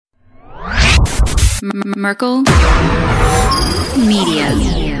Merkel Media.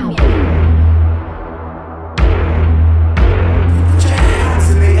 You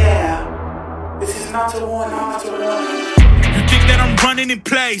think that I'm running in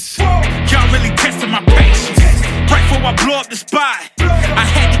place? Y'all really testing my patience. Right before I blow up the spot, I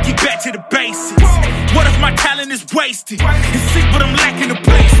had to get back to the basics. What if my talent is wasted? And see what I'm lacking the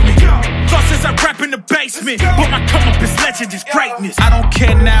placement. Thought since I rap in the basement, but my come up is legend, is greatness. I don't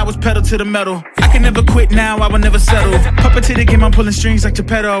care now, it's pedal to the metal. I can never quit now, I will never settle. Puppet to the game, I'm pulling strings like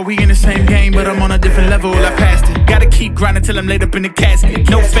Geppetto. We in the same game, but I'm on a different level. I passed it. Gotta keep grinding till I'm laid up in the casket.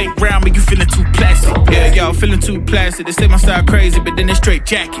 No fake round, but you feeling too plastic. Yeah, y'all feeling too plastic. They say my style crazy, but then it's straight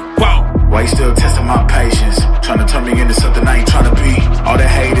jacket. Wow. Why you still testing my patience? Trying to turn me into something I ain't trying to be. All that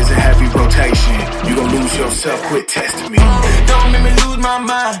hate is a heavy rotation. You gon' lose yourself, quit testing me. Don't make me lose my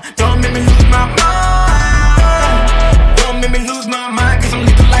mind. Don't make me lose my mind. Don't make me lose my mind, cause I'm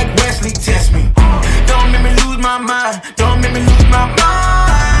looking like Wesley, test me. Don't make me lose my mind. Don't make me lose my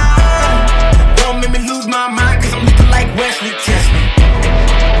mind. Don't make me lose my mind, cause I'm looking like Wesley, test me.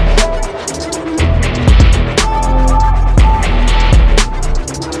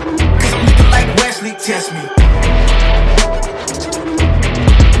 Test me.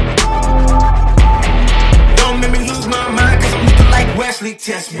 Don't make me lose my mind, cause I'm looking like Wesley.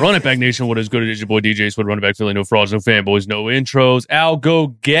 Test me. Run It Back Nation, what is good? It is your boy DJ Sweat, Run It Back Philly. No frauds, no fanboys, no intros.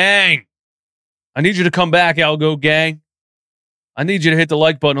 Algo Gang. I need you to come back, Algo Gang. I need you to hit the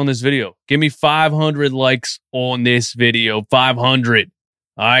like button on this video. Give me 500 likes on this video. 500.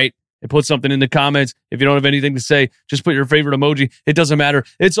 All right? And put something in the comments. If you don't have anything to say, just put your favorite emoji. It doesn't matter.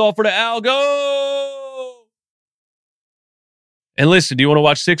 It's all for the Algo. And listen, do you want to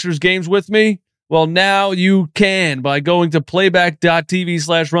watch Sixers games with me? Well, now you can by going to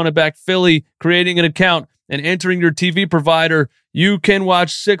playback.tv/runitbackphilly, creating an account, and entering your TV provider. You can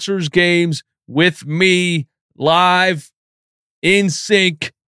watch Sixers games with me live, in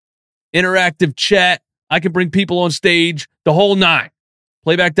sync, interactive chat. I can bring people on stage, the whole nine.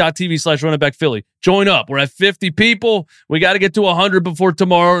 Playback.tv/runitbackphilly. Join up. We're at 50 people. We got to get to 100 before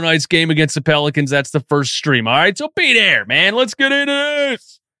tomorrow night's game against the Pelicans. That's the first stream. All right, so be there, man. Let's get into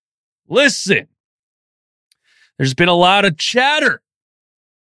this. Listen, there's been a lot of chatter.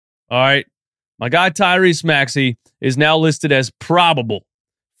 All right, my guy Tyrese Maxey is now listed as probable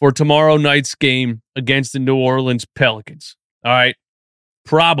for tomorrow night's game against the New Orleans Pelicans. All right,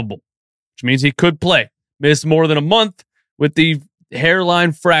 probable, which means he could play. Miss more than a month with the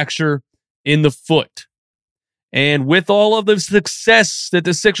hairline fracture in the foot. And with all of the success that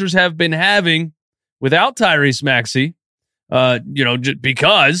the Sixers have been having without Tyrese Maxey,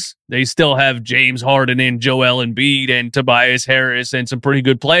 because they still have James Harden and Joel Embiid and Tobias Harris and some pretty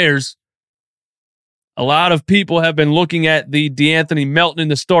good players, a lot of people have been looking at the DeAnthony Melton in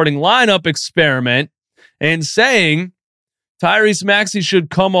the starting lineup experiment and saying Tyrese Maxey should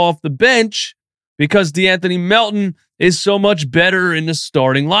come off the bench because DeAnthony Melton is so much better in the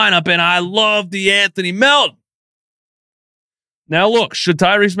starting lineup, and I love DeAnthony Melton. Now look, should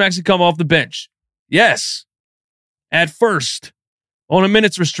Tyrese Maxey come off the bench? Yes. At first, on a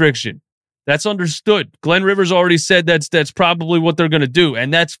minutes restriction. That's understood. Glenn Rivers already said that's probably what they're going to do,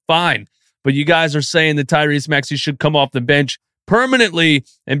 and that's fine. But you guys are saying that Tyrese Maxey should come off the bench permanently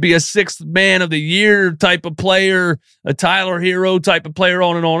and be a sixth man of the year type of player, a Tyler Hero type of player,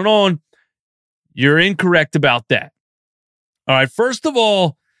 on and on and on. You're incorrect about that. All right, first of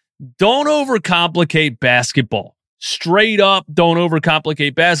all, don't overcomplicate basketball. Straight up, don't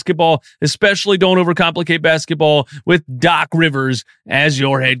overcomplicate basketball, especially don't overcomplicate basketball with Doc Rivers as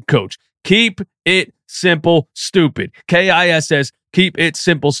your head coach. Keep it simple, stupid. KISS, keep it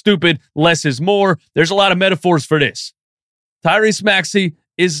simple, stupid. Less is more. There's a lot of metaphors for this. Tyrese Maxey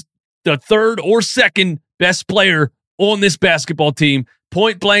is the third or second best player on this basketball team.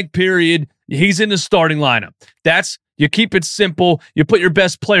 Point blank, period. He's in the starting lineup. You keep it simple. You put your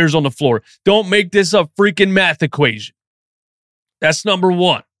best players on the floor. Don't make this a freaking math equation. That's number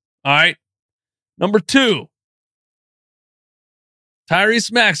one. All right. Number two,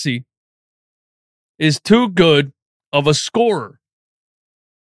 Tyrese Maxey is too good of a scorer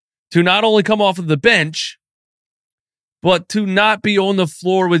to not only come off of the bench, but to not be on the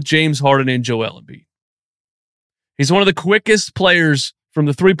floor with James Harden and Joel Embiid. He's one of the quickest players from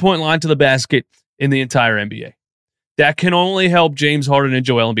the three-point line to the basket in the entire NBA. That can only help James Harden and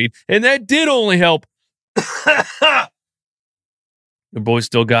Joel Embiid. And that did only help. The boy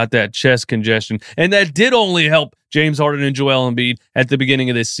still got that chest congestion. And that did only help James Harden and Joel Embiid at the beginning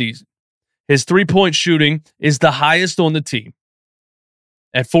of this season. His three-point shooting is the highest on the team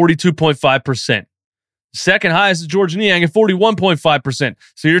at 42.5%. Second highest is George Niang at 41.5%.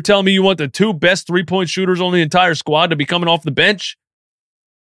 So you're telling me you want the two best three-point shooters on the entire squad to be coming off the bench?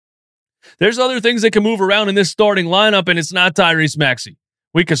 There's other things that can move around in this starting lineup, and it's not Tyrese Maxey.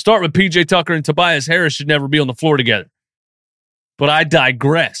 We could start with PJ Tucker and Tobias Harris should never be on the floor together. But I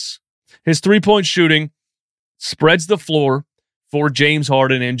digress. His three-point shooting spreads the floor for James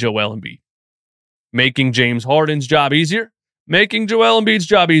Harden and Joel Embiid, making James Harden's job easier, making Joel Embiid's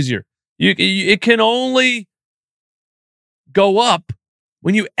job easier. It can only go up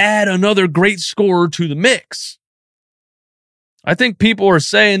when you add another great scorer to the mix. I think people are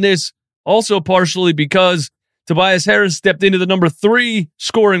saying this also partially because Tobias Harris stepped into the number 3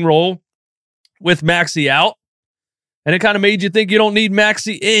 scoring role with Maxey out, and it kind of made you think you don't need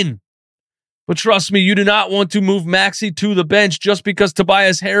Maxey in. But trust me, you do not want to move Maxey to the bench just because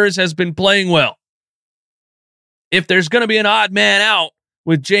Tobias Harris has been playing well. If there's going to be an odd man out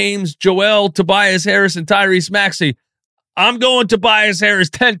with James, Joel, Tobias Harris, and Tyrese Maxey, I'm going Tobias Harris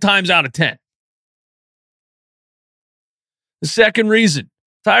 10 times out of 10. The second reason,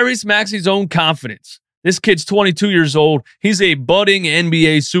 Tyrese Maxey's own confidence. This kid's 22 years old. He's a budding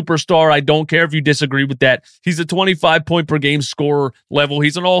NBA superstar. I don't care if you disagree with that. He's a 25-point per game scorer level.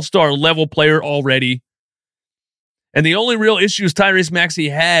 He's an all-star level player already. And the only real issues Tyrese Maxey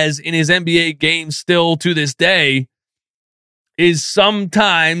has in his NBA game still to this day is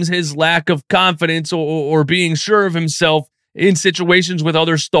sometimes his lack of confidence or being sure of himself in situations with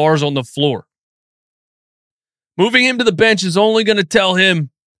other stars on the floor. Moving him to the bench is only going to tell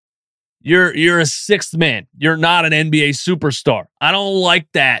him, You're a sixth man. You're not an NBA superstar. I don't like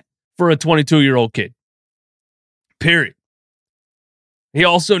that for a 22-year-old kid. Period. He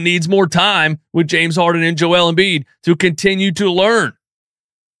also needs more time with James Harden and Joel Embiid to continue to learn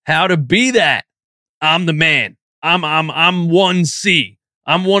how to be that. I'm the man. I'm 1C.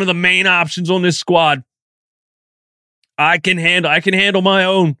 I'm one of the main options on this squad. I can handle my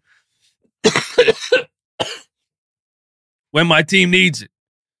own when my team needs it.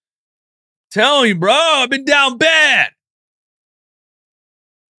 Tell you, bro, I've been down bad.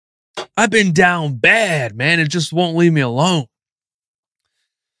 Man. It just won't leave me alone.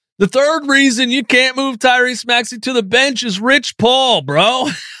 The third reason you can't move Tyrese Maxey to the bench is Rich Paul, bro.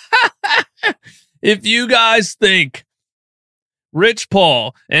 If you guys think Rich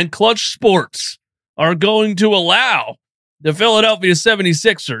Paul and Clutch Sports are going to allow the Philadelphia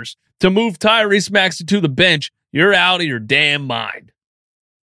 76ers to move Tyrese Maxey to the bench, you're out of your damn mind.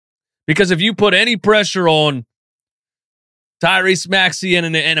 Because if you put any pressure on Tyrese Maxey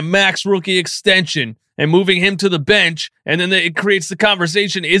and a max rookie extension and moving him to the bench, and then it creates the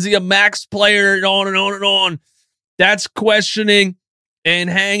conversation, is he a max player, and on and on and on, that's questioning and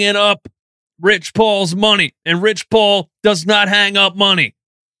hanging up Rich Paul's money. And Rich Paul does not hang up money.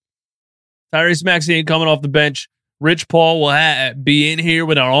 Tyrese Maxey ain't coming off the bench. Rich Paul will be in here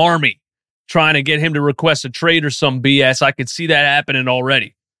with our army trying to get him to request a trade or some BS. I could see that happening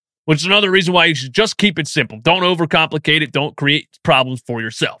already. Which is another reason why you should just keep it simple. Don't overcomplicate it. Don't create problems for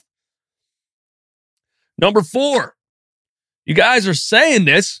yourself. Number 4, you guys are saying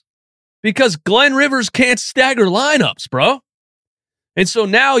this because Glenn Rivers can't stagger lineups, bro. And so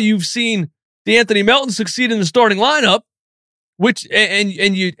now you've seen DeAnthony Melton succeed in the starting lineup, which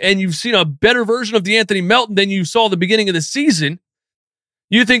and you've seen a better version of DeAnthony Melton than you saw at the beginning of the season.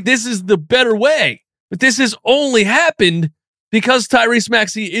 You think this is the better way, but this has only happened because Tyrese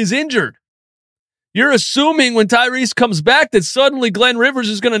Maxey is injured. You're assuming when Tyrese comes back that suddenly Glenn Rivers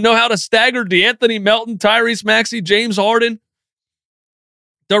is going to know how to stagger DeAnthony Melton, Tyrese Maxey, James Harden,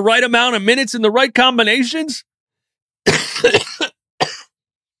 the right amount of minutes in the right combinations?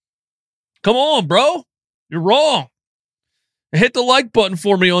 Come on, bro. You're wrong. Hit the like button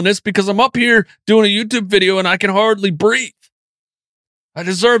for me on this because I'm up here doing a YouTube video and I can hardly breathe. I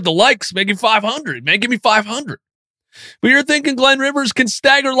deserve the likes. Make it 500. Man, give me 500. But you're thinking Glenn Rivers can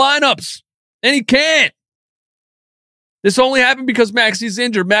stagger lineups, and he can't. This only happened because Maxey's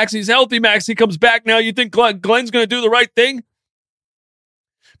injured. Maxey's healthy. Maxey comes back now. You think Glenn's going to do the right thing?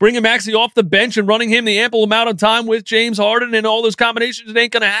 Bringing Maxey off the bench and running him the ample amount of time with James Harden and all those combinations, it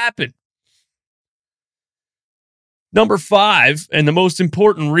ain't going to happen. Number 5, and the most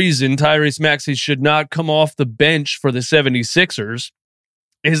important reason Tyrese Maxey should not come off the bench for the 76ers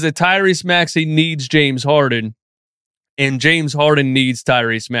is that Tyrese Maxey needs James Harden, and James Harden needs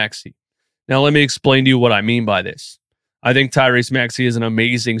Tyrese Maxey. Now, let me explain to you what I mean by this. I think Tyrese Maxey is an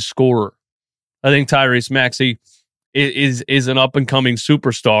amazing scorer. I think Tyrese Maxey is an up-and-coming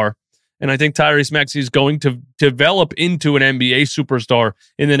superstar, and I think Tyrese Maxey is going to develop into an NBA superstar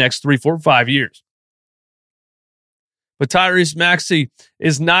in the next 3, 4, 5 years. But Tyrese Maxey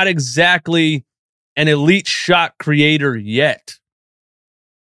is not exactly an elite shot creator yet.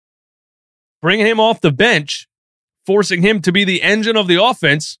 Bringing him off the bench, forcing him to be the engine of the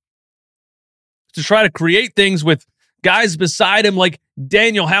offense, to try to create things with guys beside him like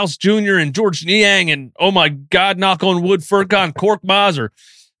Daniel House Jr. and George Niang and, oh my God, knock on wood, Furkan Korkmaz or,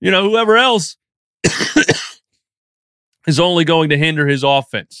 whoever else is only going to hinder his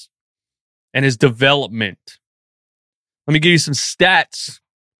offense and his development. Let me give you some stats.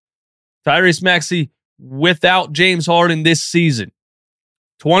 Tyrese Maxey without James Harden this season,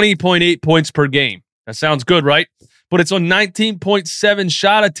 20.8 points per game. That sounds good, right? But it's on 19.7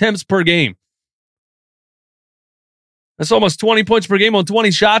 shot attempts per game. That's almost 20 points per game on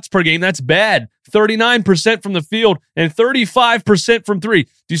 20 shots per game. That's bad. 39% from the field and 35% from three. Do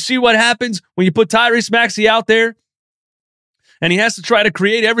you see what happens when you put Tyrese Maxey out there and he has to try to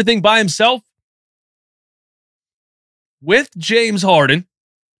create everything by himself? With James Harden,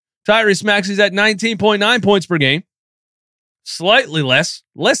 Tyrese Maxey's at 19.9 points per game. Slightly less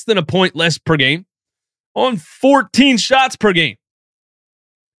than a point less per game on 14 shots per game.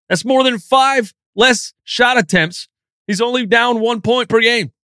 That's more than 5 less shot attempts. He's only down 1 point per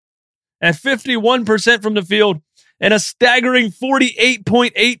game at 51% from the field and a staggering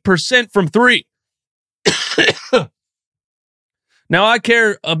 48.8% from three. Now, I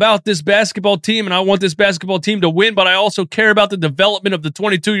care about this basketball team and I want this basketball team to win, but I also care about the development of the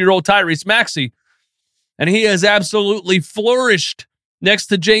 22-year-old Tyrese Maxey. And he has absolutely flourished next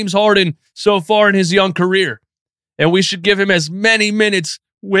to James Harden so far in his young career. And we should give him as many minutes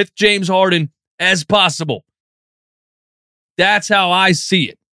with James Harden as possible. That's how I see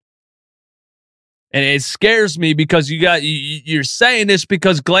it. And it scares me because you're saying this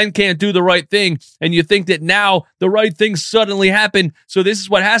because Glenn can't do the right thing, and you think that now the right thing suddenly happened, so this is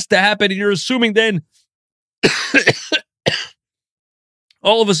what has to happen, and you're assuming then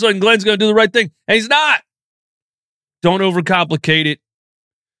all of a sudden Glenn's going to do the right thing, and he's not. Don't overcomplicate it.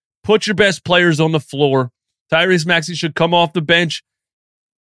 Put your best players on the floor. Tyrese Maxey should come off the bench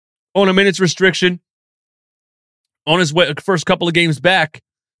on a minutes restriction on his first couple of games back.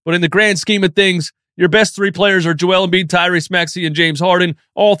 But in the grand scheme of things, your best three players are Joel Embiid, Tyrese Maxey, and James Harden.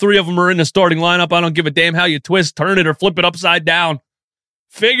 All three of them are in the starting lineup. I don't give a damn how you twist, turn it, or flip it upside down.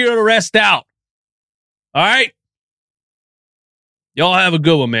 Figure the rest out. All right? Y'all have a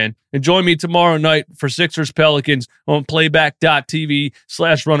good one, man. And join me tomorrow night for Sixers Pelicans on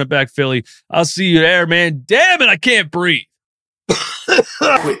playback.tv/runitbackphilly. I'll see you there, man. Damn it, I can't breathe.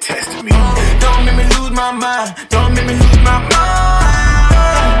 Quit testing me. Don't make me lose my mind. Don't make me lose my mind.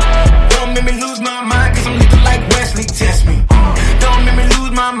 Don't make me lose my mind, cause I'm looking like Wesley, test me. Don't make me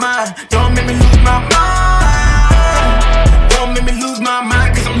lose my mind. Don't make me lose my mind. Don't make me lose my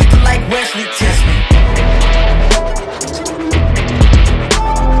mind, cause I'm looking like Wesley, test me.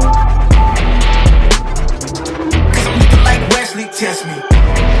 Cause I'm looking like Wesley, test me.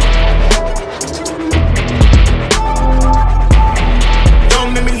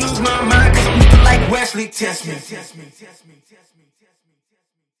 Don't make me lose my mind, cause I'm looking like Wesley, test me.